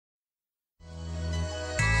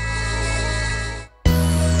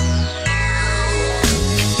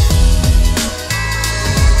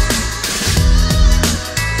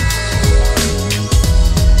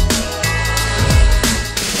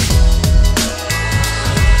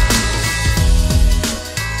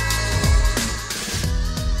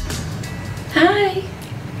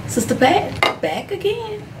back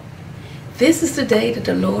again. This is the day that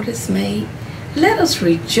the Lord has made. Let us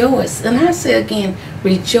rejoice. And I say again,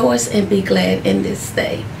 rejoice and be glad in this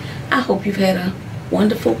day. I hope you've had a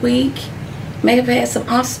wonderful week. May have had some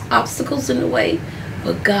obstacles in the way,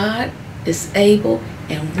 but God is able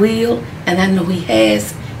and will, and I know He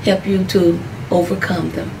has helped you to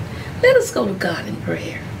overcome them. Let us go to God in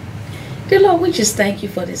prayer. Dear Lord, we just thank you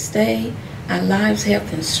for this day, our lives,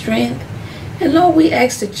 health, and strength. And Lord, we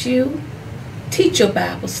ask that you teach your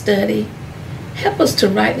Bible study. Help us to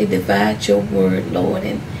rightly divide your word, Lord,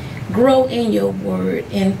 and grow in your word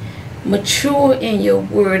and mature in your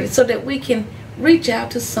word so that we can reach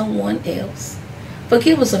out to someone else.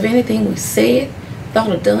 Forgive us of anything we said, thought,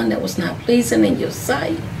 or done that was not pleasing in your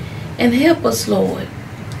sight. And help us, Lord,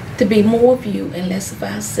 to be more of you and less of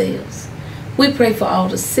ourselves. We pray for all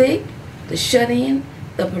the sick, the shut-in,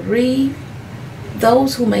 the bereaved,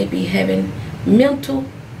 those who may be having mental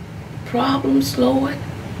problems, Lord,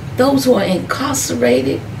 those who are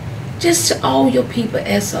incarcerated, just to all your people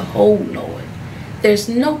as a whole, Lord. There's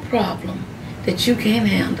no problem that you can't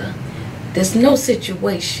handle. There's no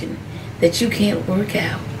situation that you can't work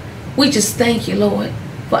out. We just thank you, Lord,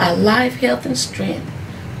 for our life, health, and strength.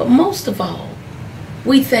 But most of all,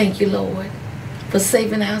 we thank you, Lord, for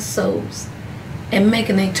saving our souls and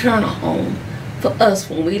making an eternal home for us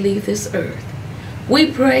when we leave this earth.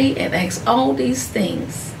 We pray and ask all these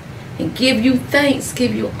things and give you thanks,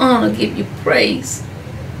 give you honor, give you praise.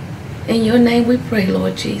 In your name we pray,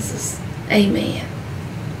 Lord Jesus. Amen.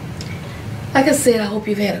 Like I said, I hope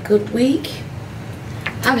you've had a good week.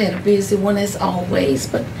 I've had a busy one as always,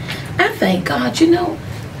 but I thank God. You know,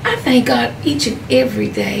 I thank God each and every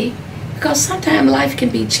day because sometimes life can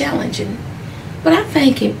be challenging. But I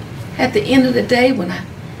thank Him at the end of the day when I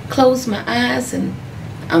close my eyes and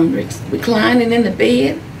I'm reclining in the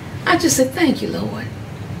bed. I just say, thank you, Lord.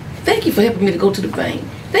 Thank you for helping me to go to the bank.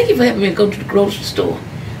 Thank you for helping me to go to the grocery store.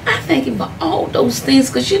 I thank Him for all those things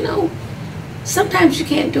because, you know, sometimes you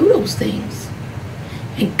can't do those things.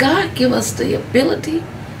 And God give us the ability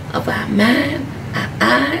of our mind, our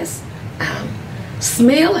eyes, our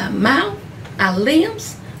smell, our mouth, our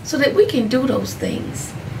limbs, so that we can do those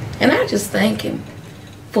things. And I just thank Him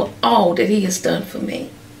for all that He has done for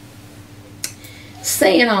me.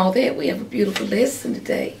 Saying all that, we have a beautiful lesson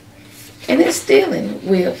today. And it's dealing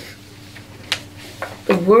with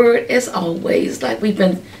the word as always, like we've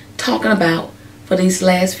been talking about for these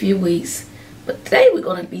last few weeks. But today we're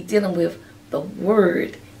going to be dealing with the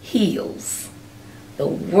word heals. The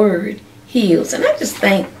word heals. And I just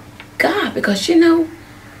thank God because, you know,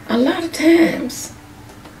 a lot of times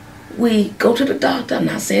we go to the doctor. I'm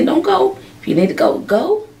not saying don't go. If you need to go,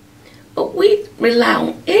 go. But we rely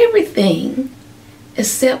on everything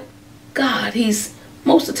except God. He's,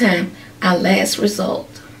 most of the time, our last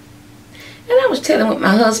result. And I was telling with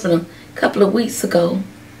my husband a couple of weeks ago,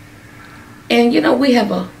 and, you know, we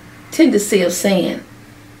have a tendency of saying,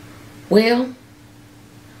 well,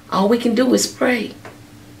 all we can do is pray.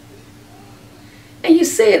 And you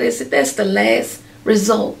said that's the last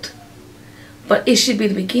result. But it should be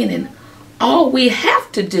the beginning. All we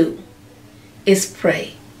have to do is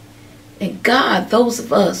pray. And God, those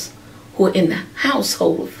of us who are in the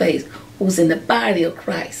household of faith, who's in the body of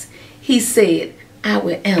Christ, He said, I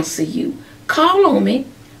will answer you. Call on me.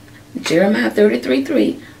 Jeremiah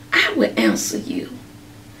 33:3, I will answer you.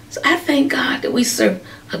 So I thank God that we serve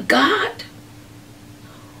a God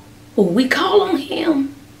who we call on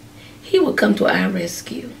Him, He will come to our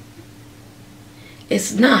rescue.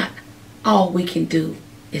 It's not all we can do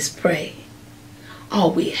is pray.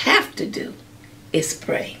 All we have to do is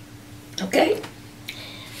pray. Okay?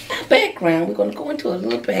 Our background, we're going to go into a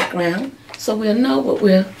little background so we'll know what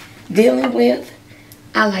we're dealing with.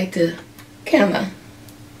 I like to kind of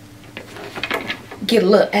get a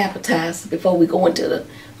little appetizer before we go into the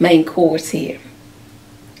main course here.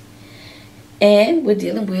 And we're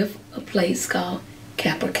dealing with a place called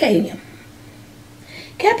Capernaum.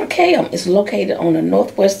 Capernaum is located on the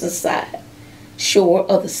northwestern shore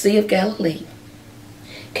of the Sea of Galilee.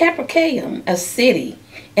 Capernaum, a city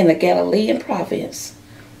in the Galilean province,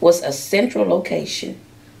 was a central location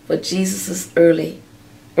for Jesus' early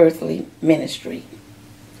earthly ministry.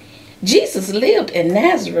 Jesus lived in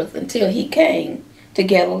Nazareth until He came to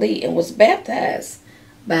Galilee and was baptized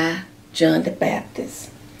by John the Baptist.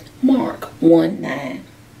 Mark 1:9.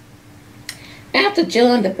 After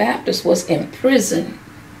John the Baptist was imprisoned,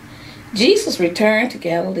 Jesus returned to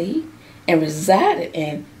Galilee and resided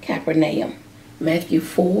in Capernaum. Matthew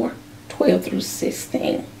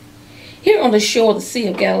 4:12-16. Here on the shore of the Sea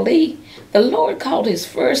of Galilee, the Lord called His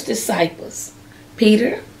first disciples,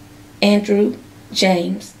 Peter, Andrew,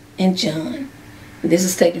 James, and John. This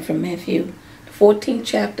is taken from Matthew, the 14th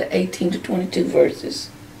chapter, 18 to 22 verses.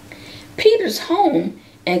 Peter's home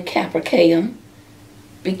in Capernaum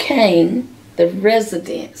became the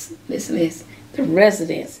residence, listen to this, the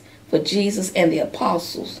residence for Jesus and the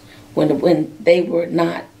apostles when they were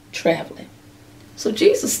not traveling. So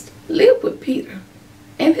Jesus lived with Peter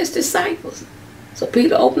and his disciples. So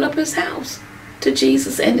Peter opened up his house to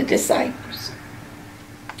Jesus and the disciples.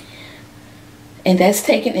 And that's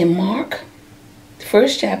taken in Mark, the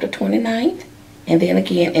 1st chapter, 29th, and then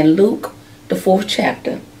again in Luke, the 4th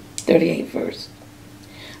chapter, 38th verse.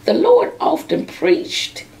 The Lord often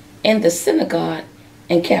preached in the synagogue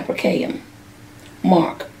in Capernaum,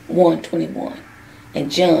 Mark 1:21,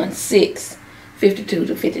 and John 6:52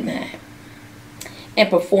 to 59, and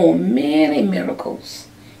performed many miracles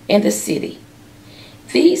in the city.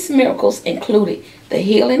 These miracles included the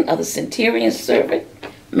healing of the centurion's servant,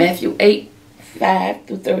 Matthew 8:5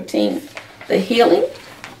 through 13, the healing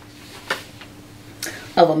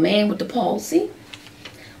of a man with the palsy,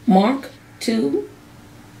 Mark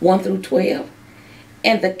 2:1 through 12,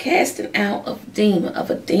 and the casting out of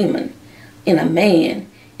a demon in a man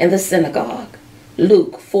in the synagogue,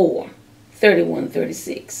 Luke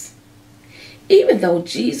 4:31-36. Even though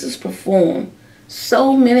Jesus performed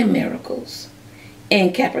so many miracles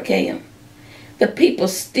in Capernaum, the people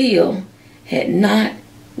still had not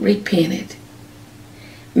repented.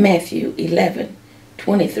 Matthew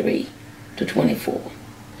 11:23 to 24.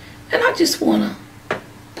 And I just want to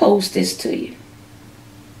pose this to you.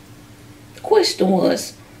 The question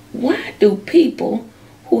was, why do people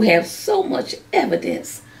who have so much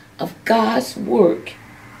evidence of God's work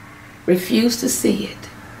refuse to see it?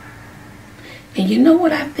 And you know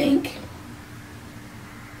what I think?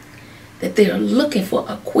 That they are looking for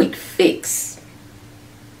a quick fix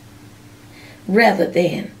rather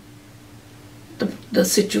than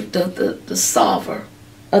the solver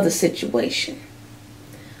of the situation.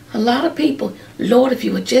 A lot of people, Lord, if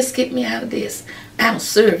you would just get me out of this, I'll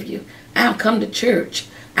serve you. I'll come to church.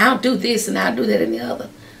 I'll do this and I'll do that and the other.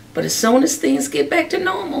 But as soon as things get back to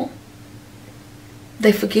normal,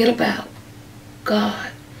 they forget about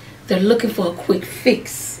God. They're looking for a quick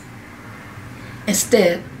fix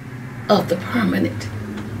instead of the permanent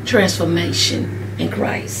transformation in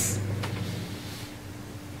Christ.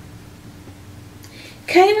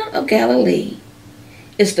 Cana of Galilee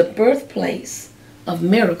is the birthplace of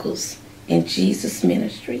miracles in Jesus'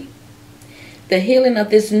 ministry. The healing of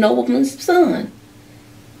this nobleman's son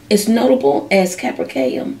is notable as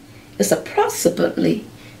Capernaum is approximately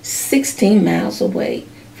 16 miles away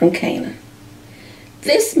from Cana.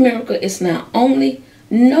 This miracle is not only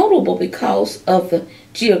notable because of the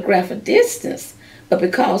geographic distance, but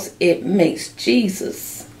because it makes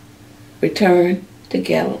Jesus return to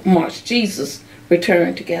Galilee.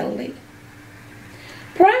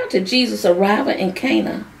 Prior to Jesus' arrival in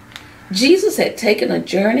Cana, Jesus had taken a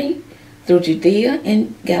journey through Judea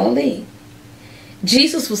and Galilee.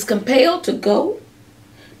 Jesus was compelled to go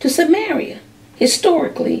to Samaria.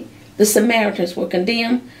 Historically, the Samaritans were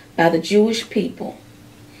condemned by the Jewish people.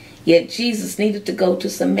 Yet Jesus needed to go to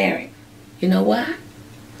Samaria. You know why?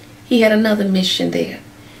 He had another mission there.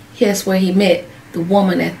 That's where he met the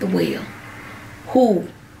woman at the well, who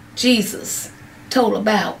Jesus told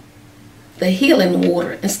about the healing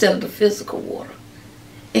water instead of the physical water.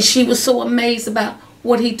 And she was so amazed about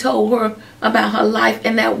what he told her about her life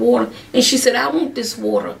in that water. And she said, I want this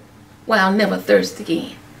water where I'll never thirst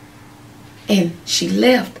again. And she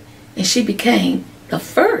left and she became the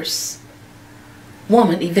first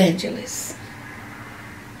woman evangelist.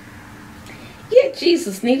 Yet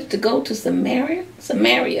Jesus needed to go to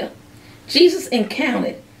Samaria. Jesus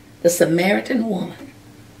encountered the Samaritan woman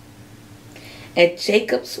at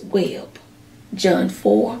Jacob's well, John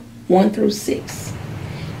 4:1 through 6.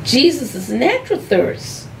 Jesus' natural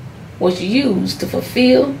thirst was used to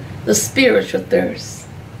fulfill the spiritual thirst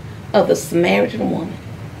of the Samaritan woman,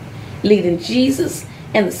 leading Jesus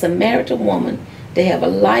and the Samaritan woman to have a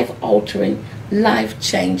life-altering,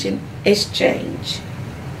 life-changing exchange.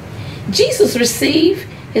 Jesus received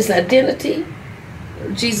his identity.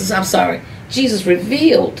 Jesus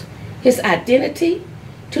revealed his identity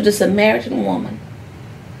to the Samaritan woman.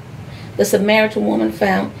 The Samaritan woman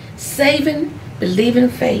found saving, believing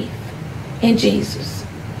faith in Jesus.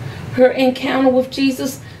 Her encounter with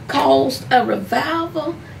Jesus caused a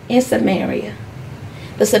revival in Samaria.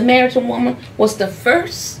 The Samaritan woman was the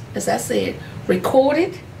first, as I said,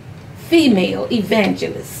 recorded female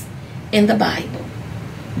evangelist in the Bible.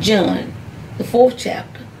 John, the 4th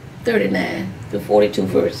chapter, 39 to 42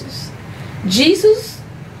 verses. Jesus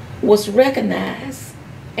was recognized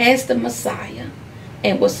as the Messiah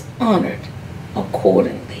and was honored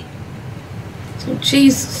accordingly. So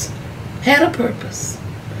Jesus had a purpose.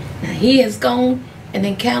 Now he has gone and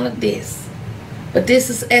encountered this. But this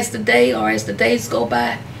is as the days go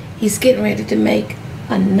by, he's getting ready to make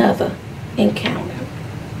another encounter.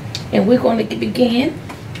 And we're going to begin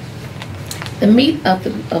the meat of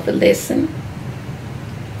the lesson,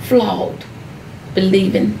 flawed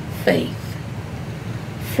believing faith.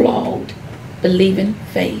 Flawed believing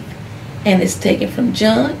faith. And it's taken from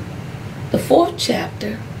John, the 4th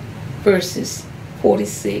chapter, verses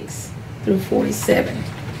 46 through 47.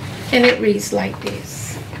 And it reads like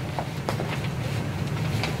this.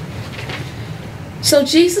 So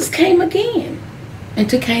Jesus came again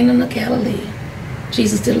into Cana of Galilee.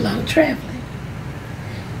 Jesus did a lot of traveling.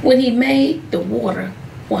 When he made the water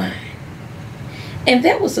wine. And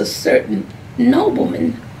there was a certain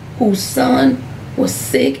nobleman whose son was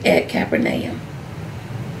sick at Capernaum.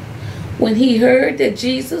 When he heard that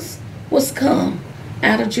Jesus was come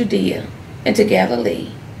out of Judea into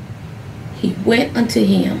Galilee, he went unto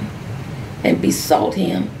him and besought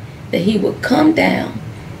him that he would come down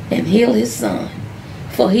and heal his son,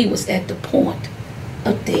 for he was at the point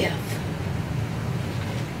of death.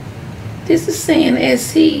 This is saying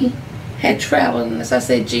as he had traveled, and as I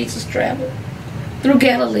said, Jesus traveled through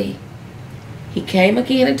Galilee, he came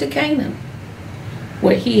again into Canaan,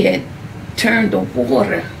 where he had turned the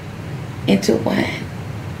water into wine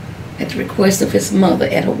at the request of his mother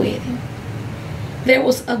at a wedding. There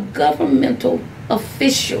was a governmental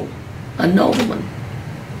official, a nobleman,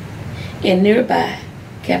 in nearby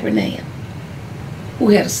Capernaum, who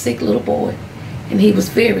had a sick little boy, and he was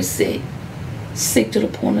very sick, sick to the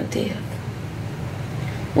point of death.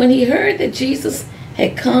 When he heard that Jesus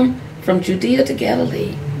had come from Judea to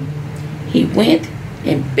Galilee, he went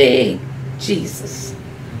and begged Jesus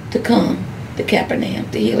to come to Capernaum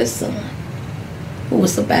to heal his son, who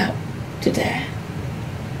was about to die.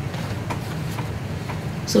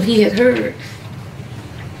 So he had heard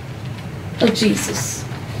of Jesus,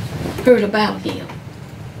 heard about him.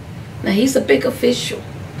 Now he's a big official,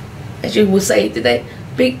 as you would say today,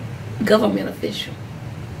 big government official.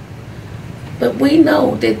 But we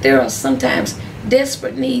know that there are sometimes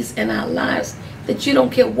desperate needs in our lives that you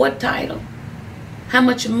don't care what title, how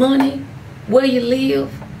much money, where you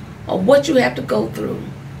live, or what you have to go through,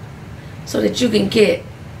 so that you can get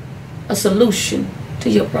a solution to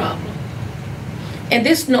your problem. And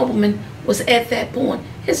this nobleman was at that point.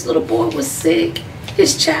 His little boy was sick.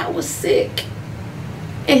 His child was sick.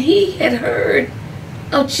 And he had heard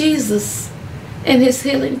of Jesus and his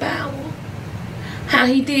healing power, how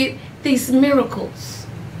he did these miracles.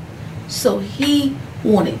 So he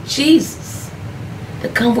wanted Jesus to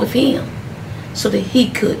come with him so that he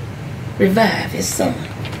could revive his son.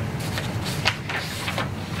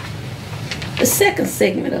 The second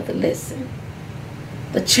segment of the lesson,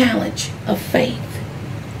 the challenge of faith,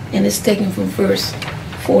 and it's taken from verse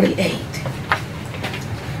 48.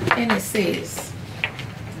 And it says,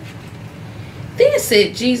 Then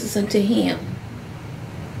said Jesus unto him,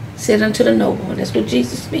 said unto the nobleman, that's what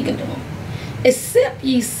Jesus speaking to him, except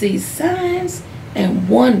ye see signs and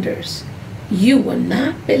wonders, you will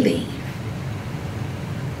not believe.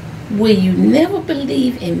 Will you never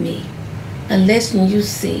believe in me unless you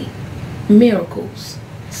see miracles,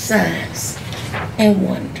 signs, and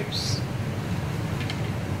wonders?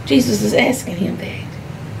 Jesus is asking him that.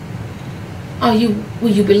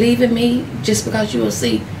 Will you believe in me just because you will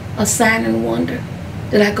see a sign and wonder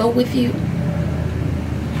that I go with you?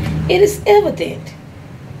 It is evident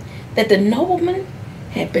that the nobleman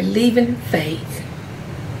had believing faith.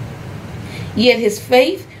 Yet his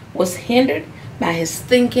faith was hindered by his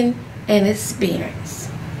thinking and experience.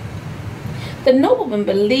 The nobleman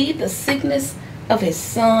believed the sickness of his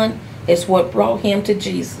son is what brought him to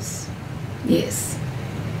Jesus. Yes.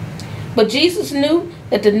 But Jesus knew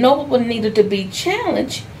that the nobleman needed to be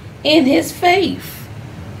challenged in his faith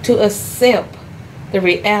to accept the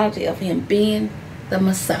reality of him being the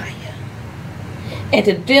Messiah, and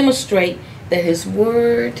to demonstrate that his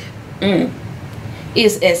word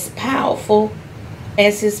is as powerful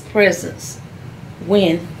as his presence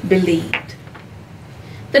when believed.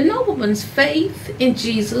 The nobleman's faith in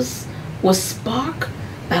Jesus was sparked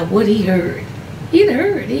by what he heard. He had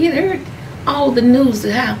heard all the news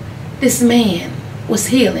of how this man was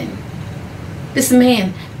healing. This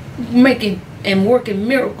man making and working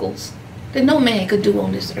miracles that no man could do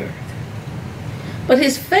on this earth. But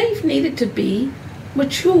his faith needed to be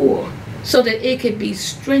mature so that it could be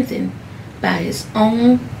strengthened by his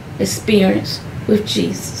own experience with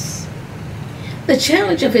Jesus. The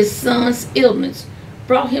challenge of his son's illness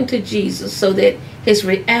brought him to Jesus so that his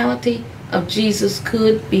reality of Jesus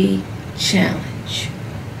could be challenged.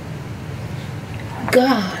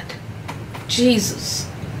 God, Jesus,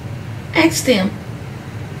 asked him,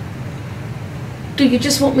 do you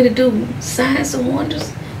just want me to do signs and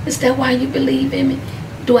wonders? Is that why you believe in me?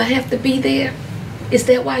 Do I have to be there? Is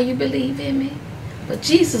that why you believe in me? But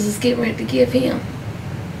Jesus is getting ready to give him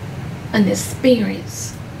an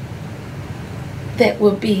experience that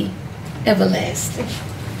will be everlasting.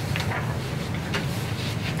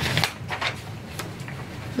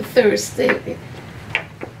 The third statement,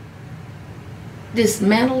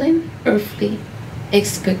 dismantling earthly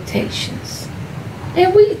expectations.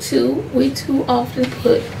 And we too often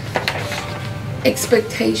put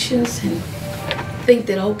expectations and think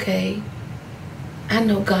that, okay, I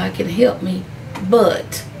know God can help me,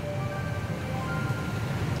 but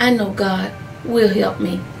I know God will help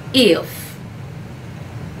me if.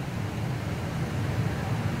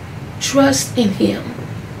 Trust in him.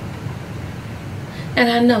 And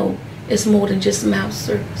I know it's more than just mouth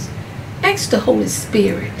service. Ask the Holy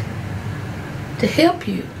Spirit to help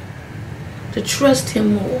you to trust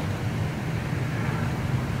him more.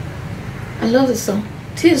 I love this song.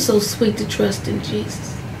 'Tis so sweet to trust in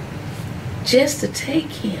Jesus. Just to take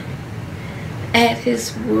him at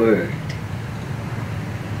his word.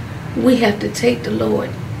 We have to take the Lord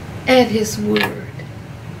at his word.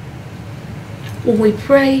 When we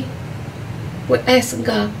pray, we're asking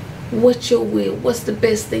God, what's your will? What's the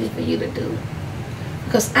best thing for you to do?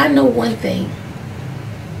 Because I know one thing.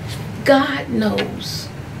 God knows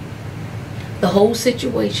the whole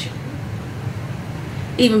situation,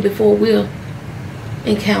 even before we're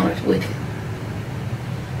encountered with it.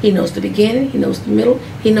 He knows the beginning, he knows the middle,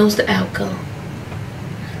 he knows the outcome.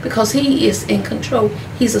 Because he is in control.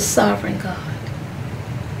 He's a sovereign God.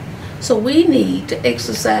 So we need to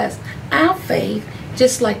exercise our faith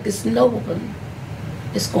just like this nobleman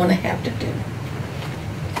is going to have to do.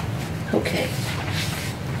 Okay.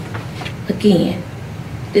 Again,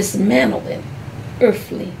 dismantling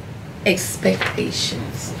earthly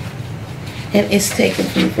expectations. And it's taken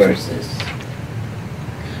from verses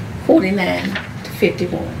 49 to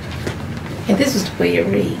 51. And this is the way it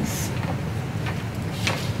reads.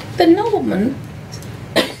 The nobleman,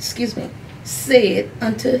 excuse me, said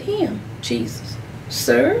unto him, Jesus,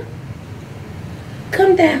 Sir,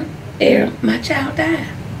 come down ere my child die.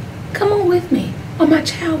 Come on with me, or my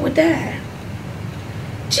child will die.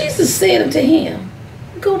 Jesus said unto him,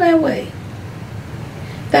 Go thy way,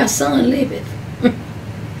 thy son liveth.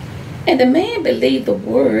 And the man believed the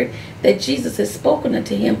word that Jesus had spoken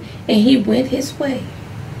unto him, and he went his way.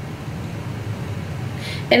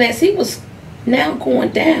 And as he was now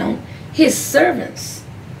going down, his servants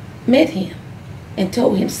met him and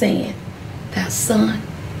told him, saying, Thy son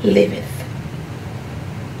liveth.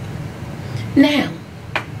 Now,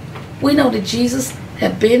 we know that Jesus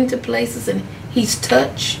had been to places and he's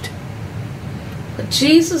touched. But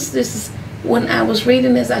Jesus, this is, when I was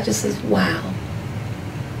reading this, I just said, wow.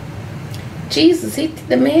 Jesus,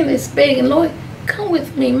 the man is begging, Lord, come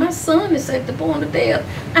with me. My son is at the point of death.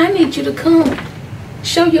 I need you to come.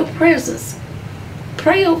 Show your presence.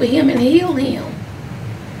 Pray over him and heal him.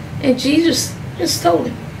 And Jesus just told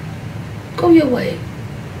him, go your way.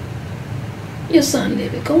 Your son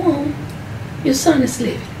liveth. Go on. Your son is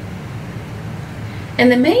living.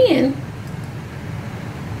 And the man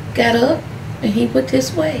got up and he went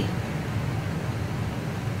his way.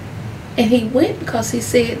 And he went because he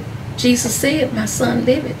said, Jesus said, my son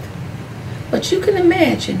liveth. But you can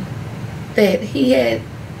imagine that he had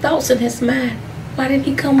thoughts in his mind, why didn't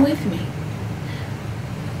he come with me?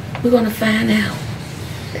 We're going to find out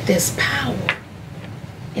that there's power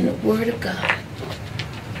in the Word of God.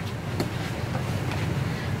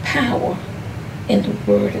 Power in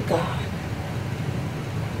the Word of God.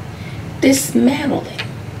 Dismantling,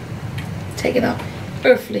 take it off,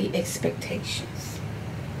 earthly expectations.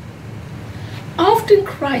 Often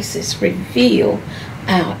crises reveal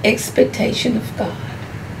our expectation of God.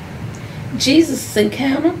 Jesus'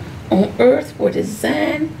 encounter on earth were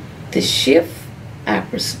designed to shift our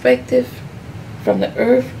perspective from the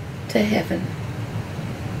earth to heaven.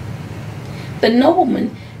 The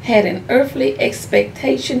nobleman had an earthly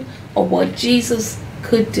expectation of what Jesus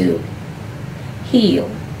could do, heal.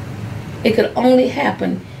 It could only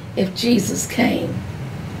happen if Jesus came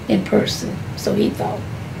in person, so he thought.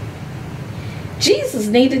 Jesus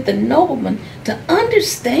needed the nobleman to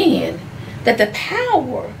understand that the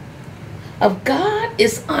power of God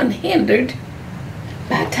is unhindered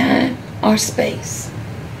by time or space.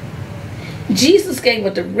 Jesus gave a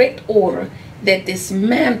direct order that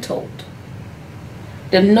dismantled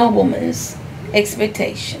the nobleman's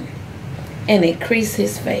expectation and increased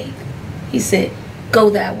his faith. He said, go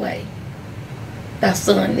that way. Thy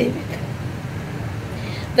son liveth.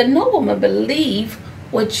 The nobleman believed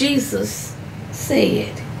what Jesus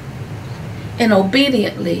said and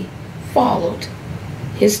obediently followed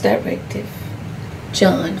his directive.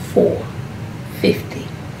 John 4:50.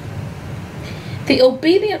 The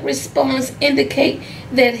obedient response indicates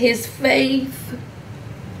that his faith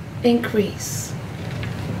increased.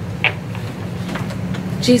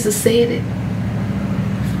 Jesus said it.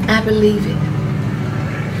 I believe it.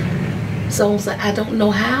 So I don't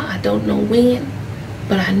know how, I don't know when,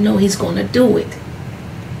 but I know he's going to do it.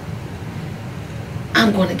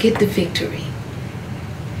 I'm going to get the victory.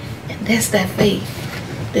 And that's that faith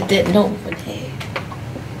that nobleman had.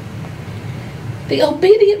 The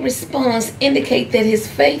obedient response indicates that his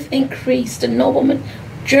faith increased. The nobleman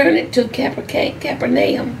journeyed to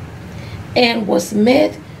Capernaum and was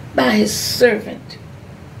met by his servant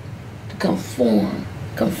to confirm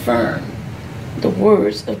the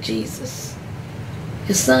words of Jesus.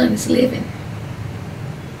 His son is living.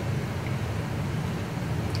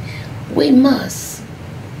 We must.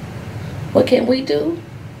 What can we do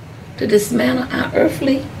to dismantle our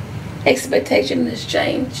earthly expectation and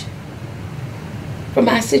exchange from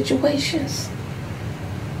our situations?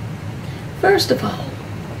 First of all,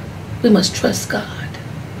 we must trust God.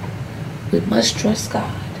 We must trust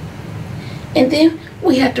God. And then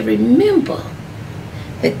we have to remember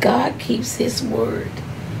that God keeps his word.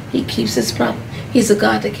 He keeps his promise. He's a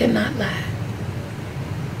God that cannot lie.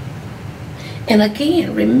 And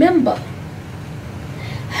again, remember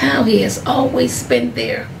how he has always been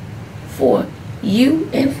there for you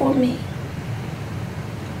and for me.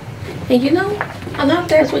 And you know, a lot of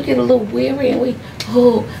times we get a little weary and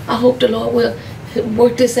I hope the Lord will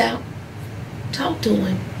work this out. Talk to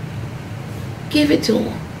him. Give it to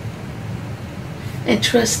him. And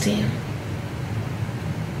trust him.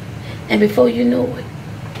 And before you know it,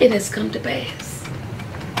 it has come to pass.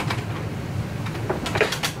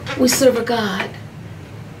 We serve a God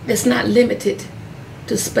that's not limited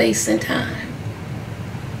to space and time.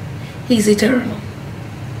 He's eternal.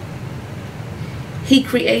 He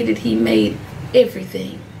created, he made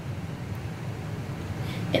everything.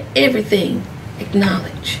 And everything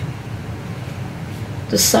acknowledge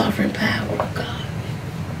the sovereign power of God.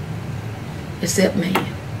 Except man.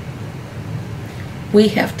 We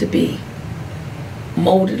have to be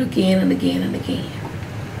molded again and again and again.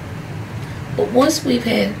 But once we've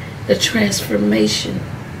had the transformation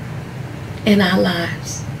in our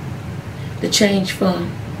lives, the change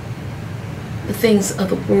from the things of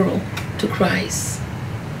the world to Christ,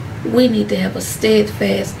 we need to have a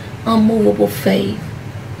steadfast, unmovable faith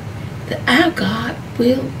that our God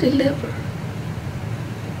will deliver.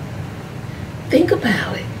 Think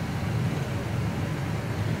about it.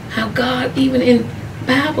 How God, even in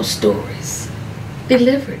Bible stories,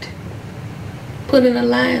 delivered. Put in a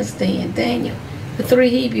lion's den, Daniel, the 3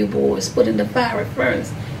 Hebrew boys put in the fiery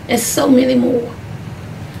furnace, and so many more.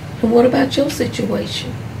 And what about your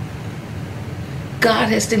situation? God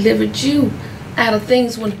has delivered you out of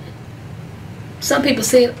things when some people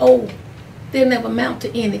said, oh, they'll never amount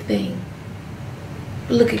to anything.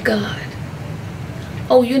 But look at God.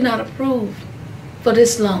 Oh, you're not approved for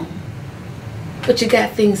this long, but you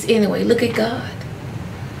got things anyway. Look at God.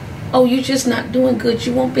 Oh, you're just not doing good.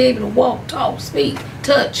 You won't be able to walk, talk, speak,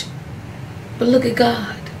 touch. But look at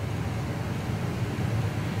God.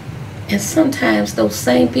 And sometimes those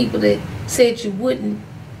same people that said you wouldn't,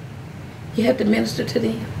 you have to minister to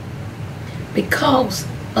them because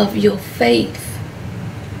of your faith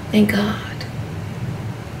in God.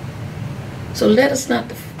 So let us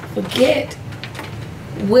not forget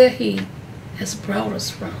where he has brought us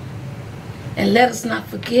from. And let us not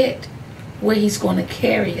forget where he's going to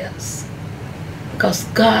carry us. Because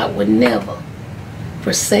God would never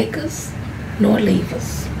forsake us nor leave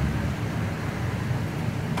us.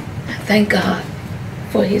 I thank God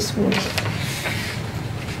for his word.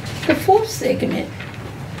 The fourth segment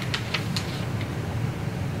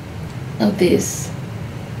of this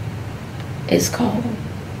is called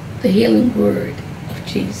the healing word of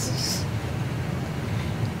Jesus.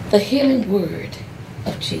 The healing word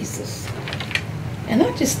of Jesus. And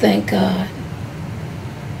I just thank God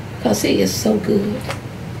because he is so good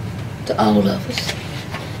to all of us.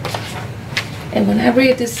 And when I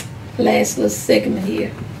read this last little segment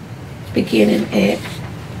here, beginning at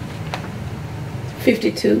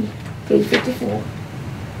 52 through 54,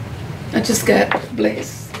 I just got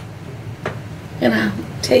blessed. And I'll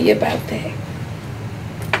tell you about that.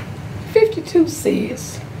 52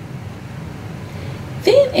 says,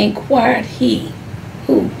 then inquired he,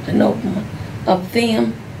 who, the nobleman, of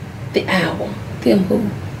them the hour. Them who?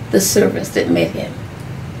 the servants that met him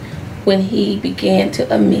when he began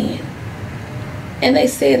to amend. And they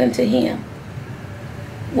said unto him,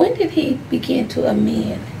 when did he begin to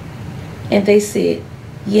amend? And they said,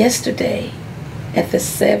 yesterday at the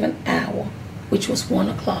 7th hour, which was 1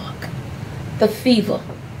 o'clock. The fever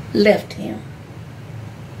left him.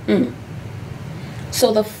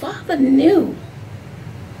 So the father knew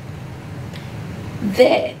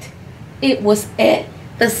that it was at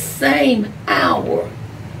the same hour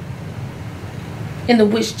in the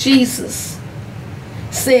which Jesus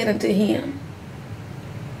said unto him,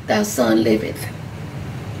 thy son liveth.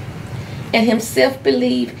 And himself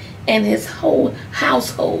believed, and his whole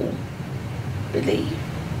household believed.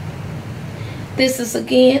 This is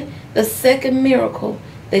again the second miracle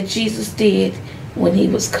that Jesus did when he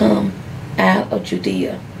was come out of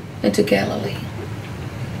Judea into Galilee.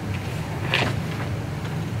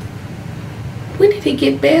 When did he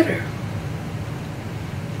get better?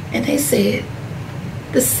 And they said,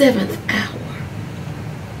 the 7th hour,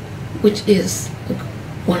 which is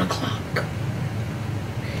 1 o'clock.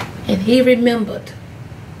 And he remembered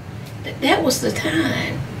that that was the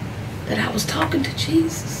time that I was talking to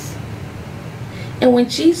Jesus. And when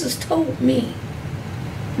Jesus told me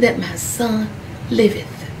that my son liveth,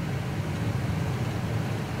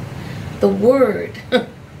 the word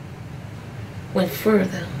went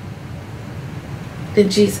further than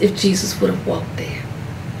Jesus, if Jesus would have walked there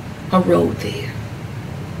or rode there.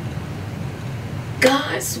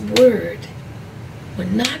 God's word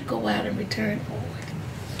would not go out and return void.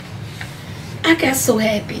 I got so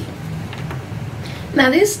happy.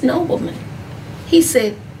 Now this nobleman, he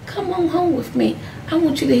said, come on home with me. I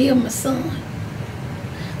want you to heal my son.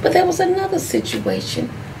 But there was another situation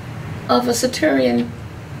of a centurion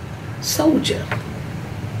soldier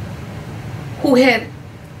who had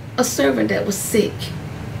a servant that was sick.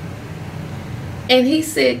 And he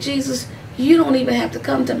said, Jesus, you don't even have to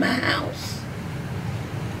come to my house.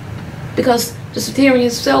 Because the centurion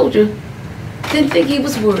soldier didn't think he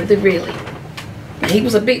was worthy, really. Now, he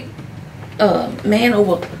was a big man,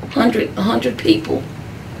 over 100 people,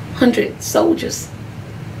 100 soldiers.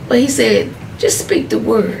 But he said, just speak the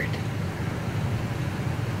word.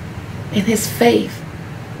 And his faith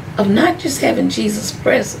of not just having Jesus'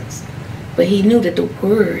 presence, but he knew that the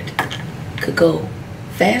word could go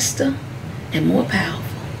faster and more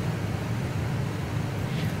powerful.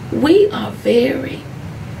 We are very,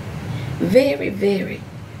 very, very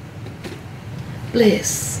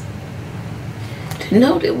blessed to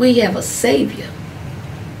know that we have a Savior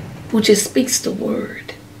who just speaks the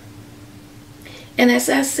word. And as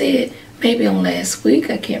I said, maybe on last week,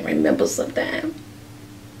 I can't remember sometime,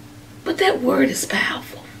 but that word is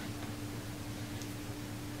powerful.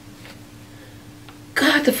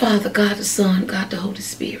 God the Father, God the Son, God the Holy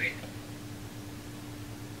Spirit,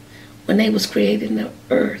 when they was creating the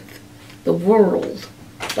earth, the world,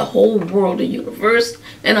 the whole world, the universe,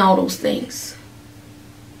 and all those things,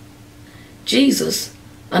 Jesus,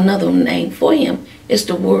 another name for him, is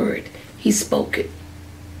the word. He spoke it.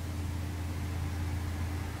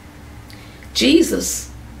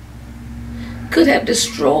 Jesus could have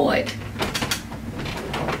destroyed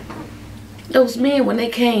those men when they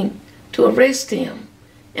came to arrest him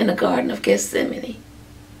in the Garden of Gethsemane.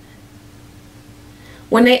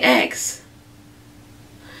 When they asked,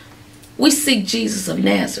 we seek Jesus of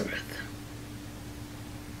Nazareth.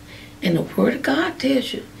 And the word of God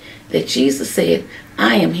tells you that Jesus said,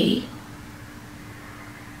 I am he.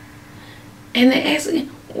 And they asked him,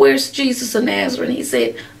 where's Jesus of Nazareth? And he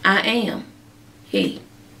said, I am he.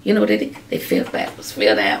 You know, they fell backwards,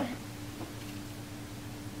 fell down.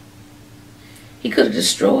 He could have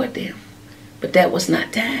destroyed them, but that was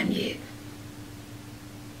not time yet.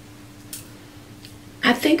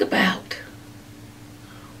 I think about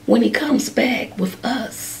when he comes back with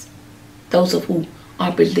us, those of who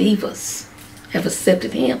are believers, have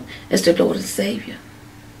accepted him as their Lord and Savior.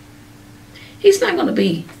 He's not going to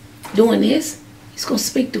be doing this. He's going to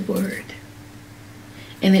speak the word,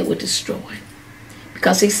 and it will destroy.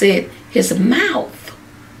 Because he said his mouth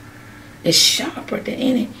is sharper than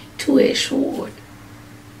any two-edged sword.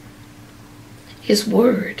 His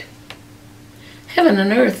word. Heaven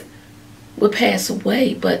and earth will pass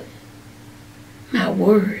away, but my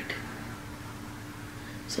word.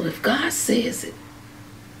 So if God says it,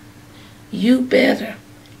 you better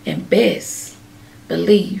and best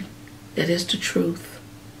believe that it's the truth.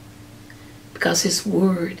 Because his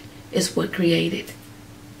word is what created.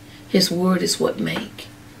 His word is what make.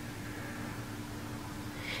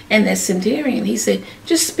 And that centurion, he said,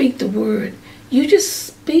 just speak the word. You just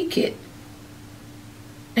speak it.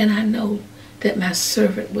 And I know that my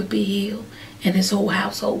servant will be healed. and his whole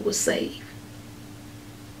household was saved.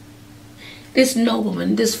 This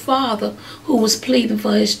nobleman, this father who was pleading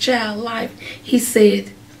for his child's life, he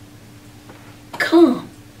said, come.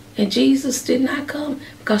 And Jesus did not come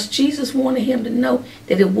because Jesus wanted him to know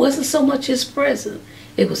that it wasn't so much his presence,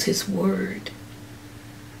 it was his word.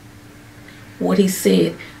 What he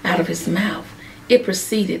said out of his mouth, it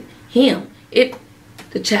preceded him.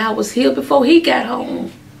 The child was healed before he got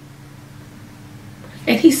home.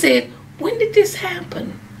 And he said, when did this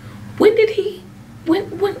happen? When did he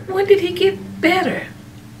get better?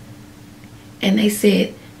 And they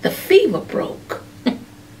said, the fever broke.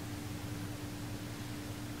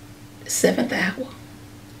 7th hour,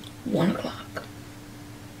 1 o'clock.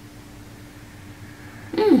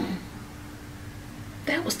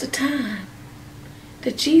 That was the time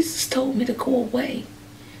that Jesus told me to go away,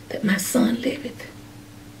 that my son liveth.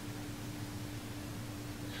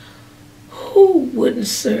 Who wouldn't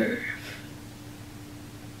serve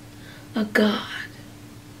a God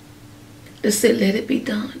that said, let it be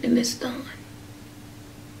done, and it's done?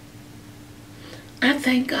 I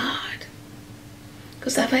thank God,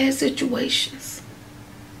 because I've had situations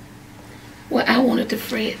where I wanted to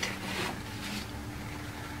fret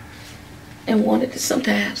and wanted to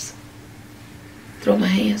sometimes throw my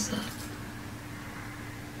hands up.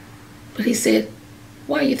 But he said,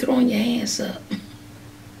 why are you throwing your hands up?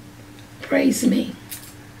 Praise me.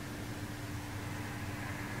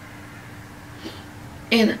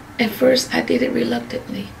 And at first I did it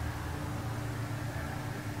reluctantly.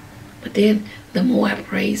 But then the more I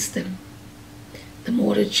praised him, the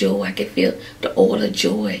more the joy, I could feel the oil of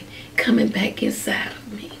joy coming back inside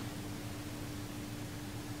of me.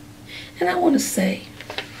 And I want to say,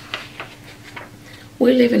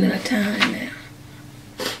 we're living in a time now.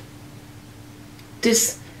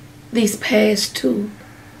 These past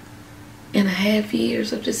 2.5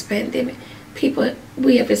 years of this pandemic,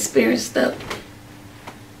 we have experienced stuff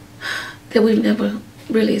that we've never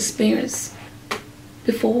really experienced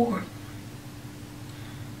before.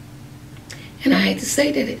 And I hate to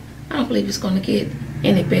say that I don't believe it's going to get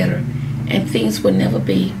any better, and things will never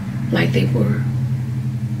be like they were.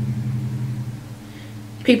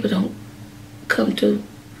 People don't come to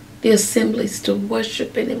the assemblies to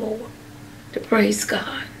worship anymore, to praise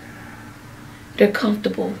God. They're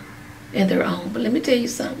comfortable in their own. But let me tell you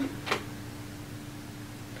something.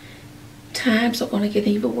 Times are going to get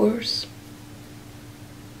even worse.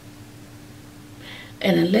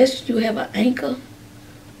 And unless you have an anchor,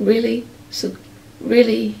 really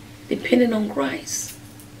depending on Christ,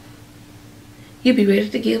 you'll be ready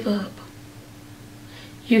to give up.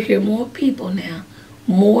 You hear more people now,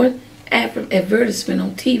 more advertisement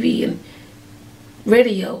on TV and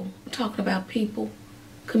radio talking about people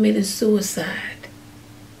committing suicide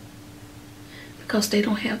because they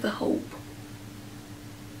don't have the hope.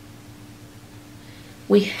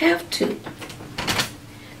 We have to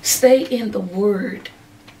stay in the Word,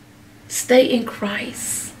 stay in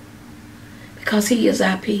Christ, because He is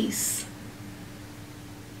our peace.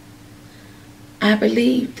 I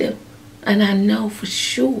believe that, and I know for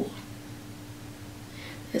sure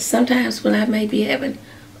that sometimes when I may be having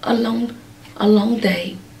a long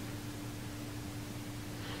day,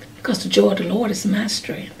 because the joy of the Lord is my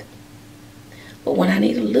strength. But when I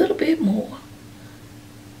need a little bit more,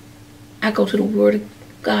 I go to the Word of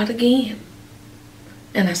God again.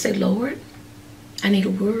 And I say, Lord, I need a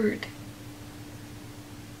word.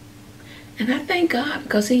 And I thank God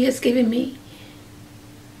because He has given me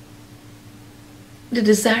the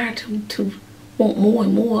desire to want more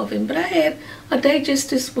and more of Him. But I had a day just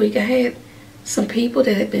this week. I had some people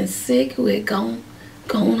that had been sick who had gone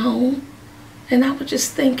home. And I was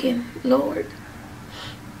just thinking, Lord.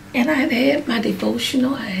 And I had my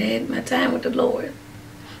devotional. I had my time with the Lord.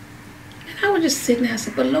 And I was just sitting there and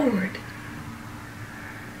said, but Lord,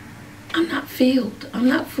 I'm not filled. I'm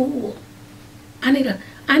not full.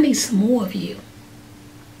 I need some more of You.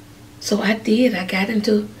 So I did. I got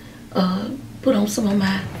into, put on some of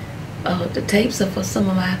my, the tapes of some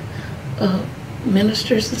of my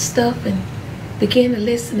ministers and stuff, and began to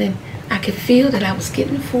listen, and I could feel that I was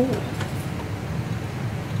getting full.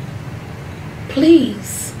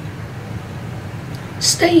 Please,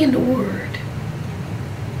 stay in the Word.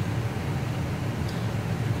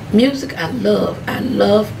 Music, I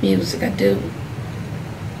love music, I do.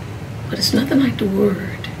 But it's nothing like the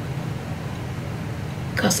Word,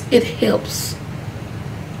 because it helps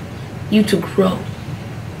you to grow.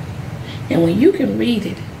 And when you can read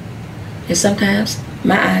it, and sometimes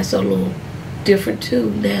my eyes are a little different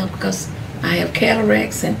too now because I have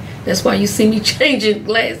cataracts, and that's why you see me changing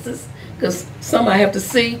glasses, Because some I have to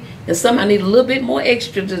see, and some I need a little bit more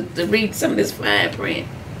extra to read some of this fine print.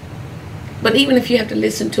 But even if you have to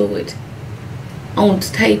listen to it on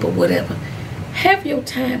tape or whatever, have your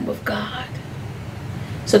time with God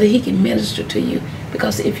so that he can minister to you.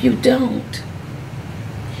 Because if you don't,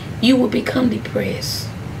 you will become depressed.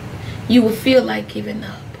 You will feel like giving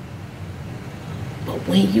up. But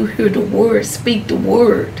when you hear the word, speak the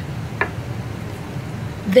word,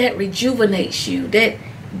 that rejuvenates you. That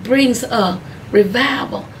brings a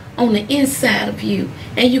revival on the inside of you.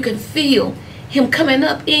 And you can feel him coming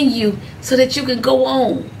up in you so that you can go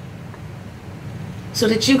on. So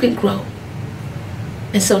that you can grow.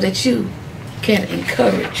 And so that you can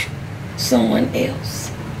encourage someone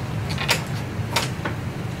else.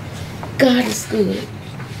 God is good.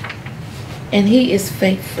 And he is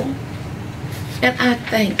faithful. And I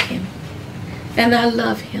thank him. And I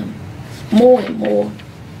love him more and more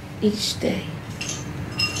each day.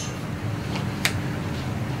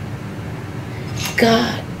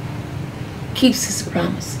 God keeps his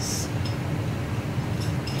promises.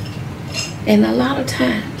 And a lot of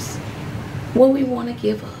times, when we want to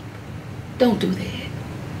give up, don't do that.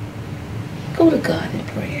 Go to God in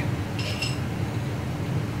prayer.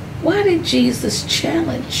 Why did Jesus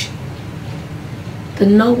challenge the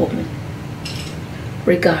nobleman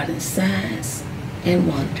regarding signs and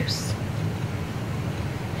wonders?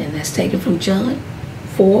 And that's taken from John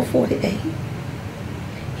 4:48.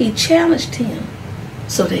 He challenged him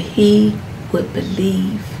so that he would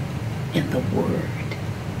believe in the word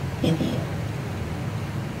in him.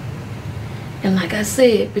 And like I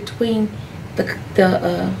said, between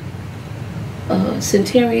the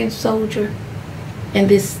centurion soldier and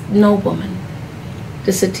this nobleman,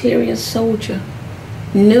 the centurion soldier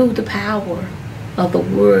knew the power of the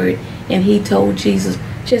word, and he told Jesus,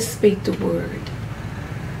 just speak the word.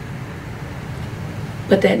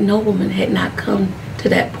 But that nobleman had not come to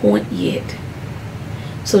that point yet.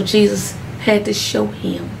 So Jesus had to show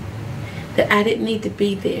him that I didn't need to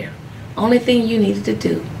be there. Only thing you needed to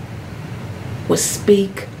do was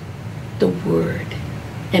speak the word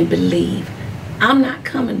and believe. I'm not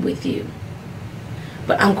coming with you,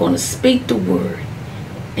 but I'm going to speak the word.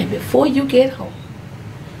 And before you get home,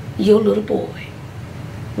 your little boy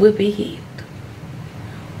will be healed.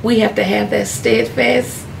 We have to have that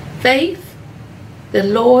steadfast faith. The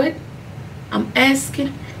Lord, I'm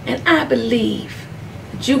asking, and I believe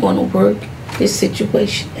that you're going to work this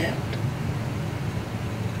situation out.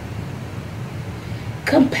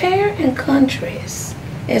 Compare and contrast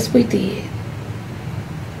as we did.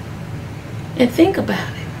 And think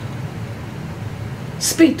about it.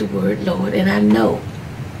 Speak the word, Lord, and I know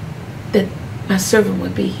that my servant will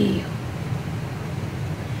be healed.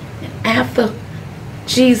 And after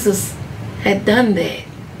Jesus had done that,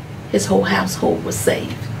 his whole household was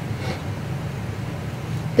saved.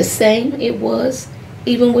 The same it was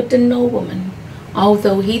even with the nobleman,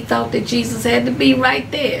 although he thought that Jesus had to be right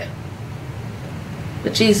there.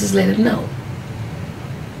 But Jesus let him know,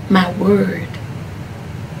 my word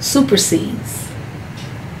supersedes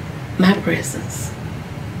my presence.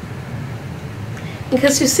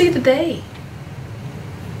 Because you see today,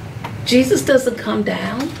 Jesus doesn't come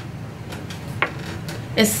down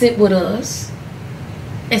and sit with us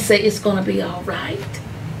and say it's going to be all right.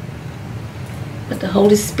 But the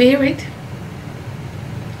Holy Spirit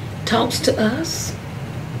talks to us.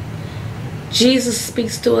 Jesus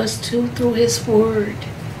speaks to us too through his word.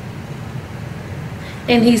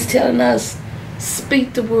 And he's telling us,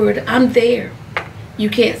 speak the word. I'm there. You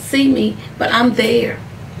can't see me, but I'm there.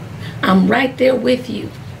 I'm right there with you.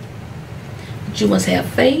 But you must have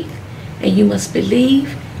faith, and you must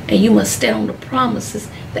believe, and you must stand on the promises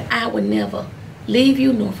that I will never leave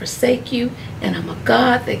you nor forsake you, and I'm a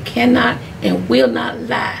God that cannot and will not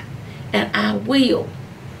lie, and I will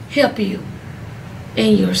help you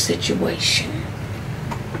in your situation.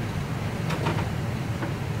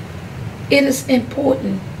 It is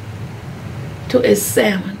important to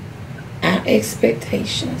examine our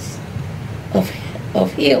expectations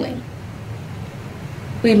of healing.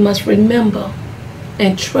 We must remember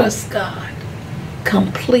and trust God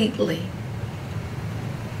completely.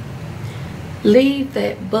 Leave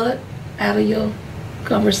that but out of your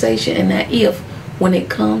conversation and that if when it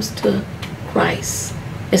comes to Christ,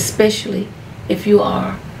 especially if you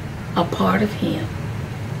are a part of him.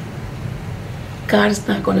 God is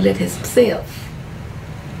not going to let himself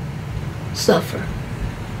suffer.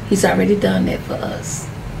 He's already done that for us.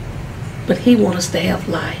 But he wants us to have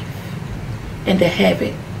life and to have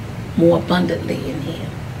it more abundantly in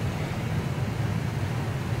him.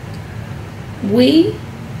 We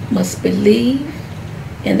must believe,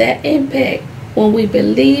 and that impact when we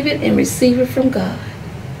believe it and receive it from God,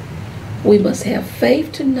 we must have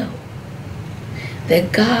faith to know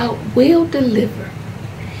that God will deliver,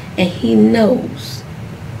 and He knows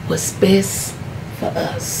what's best for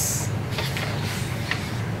us.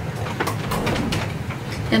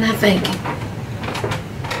 And I thank Him.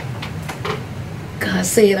 God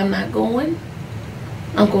said, I'm not going.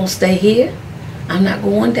 I'm going to stay here. I'm not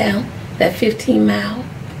going down that 15-mile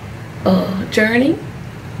journey.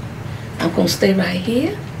 I'm going to stay right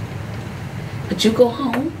here. But you go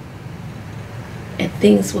home, and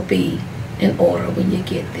things will be in order when you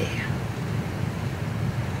get there.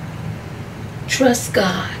 Trust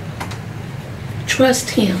God.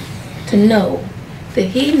 Trust Him to know that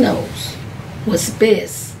He knows what's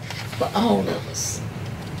best for all of us.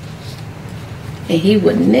 And He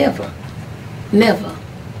would never, never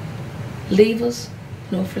leave us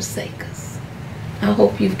nor forsake us. I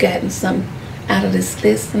hope you've gotten some out of this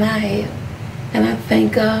list, and I have. And I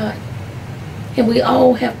thank God. And we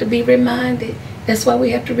all have to be reminded. That's why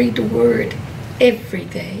we have to read the Word every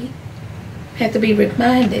day. We have to be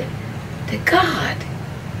reminded that God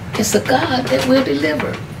is a God that will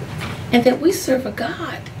deliver. And that we serve a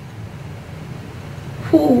God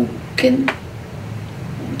who can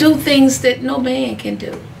do things that no man can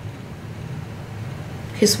do.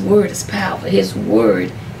 His Word is powerful. His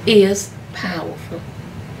Word is powerful.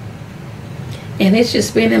 And it's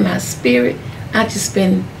just been in my spirit. I've just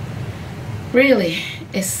been really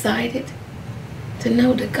excited to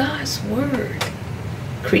know that God's Word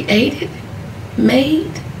created,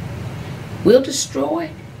 made, will destroy,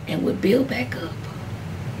 and will build back up.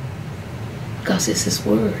 Because it's His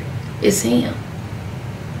Word. It's Him.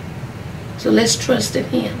 So let's trust in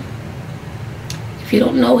Him. If you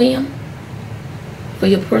don't know Him for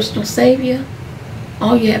your personal Savior,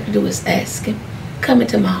 all you have to do is ask Him, come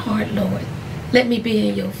into my heart, Lord. Let me be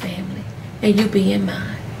in your family, and you be in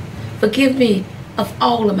mine. Forgive me of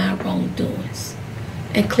all of my wrongdoings,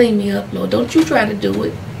 and clean me up, Lord. Don't you try to do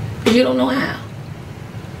it, because you don't know how.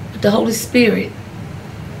 But the Holy Spirit,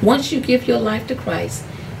 once you give your life to Christ,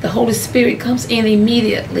 the Holy Spirit comes in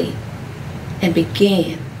immediately and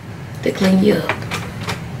begin to clean you up.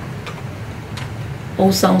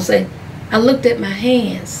 Old song say, I looked at my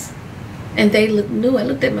hands and they looked new. I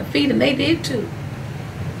looked at my feet and they did too.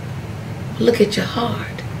 Look at your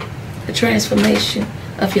heart, the transformation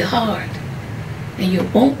of your heart, and you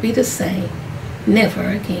won't be the same, never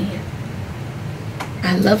again.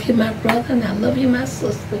 I love you, my brother, and I love you, my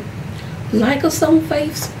sister. Like us on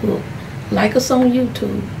Facebook, like us on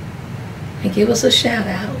YouTube, and give us a shout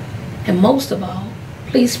out. And most of all,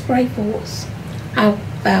 please pray for us. Our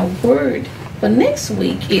word for next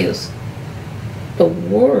week is the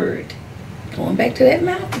Word. Going back to that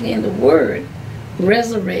mouth again, the Word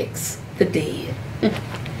resurrects the dead.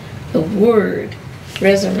 The Word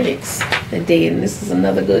resurrects the dead. And this is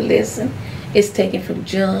another good lesson. It's taken from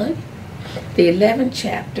John, the 11th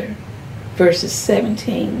chapter, verses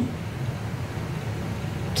 17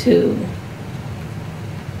 to,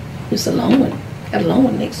 it's a long one. Got a long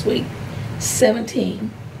one next week.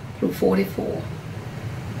 17 through 44.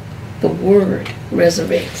 The Word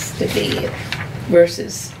resurrects the dead.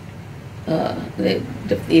 Verses, the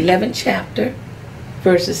 11th chapter,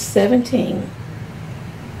 verses 17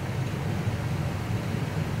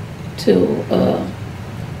 to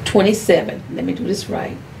 27. Let me do this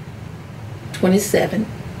right. 27.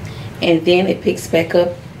 And then it picks back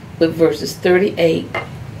up with verses 38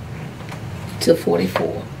 to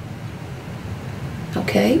 44.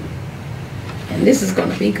 Okay? And this is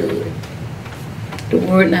going to be good. The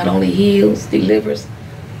Word not only heals, delivers,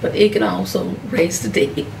 but it can also raise the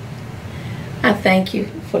dead. I thank you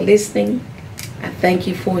for listening. I thank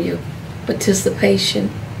you for your participation.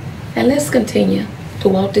 And let's continue to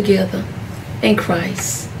walk together in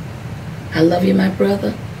Christ. I love you, my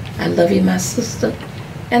brother. I love you, my sister.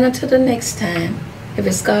 And until the next time, if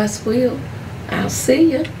it's God's will, I'll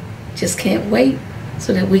see you. Just can't wait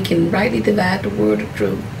so that we can rightly divide the word of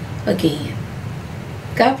truth again.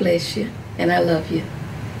 God bless you, and I love you.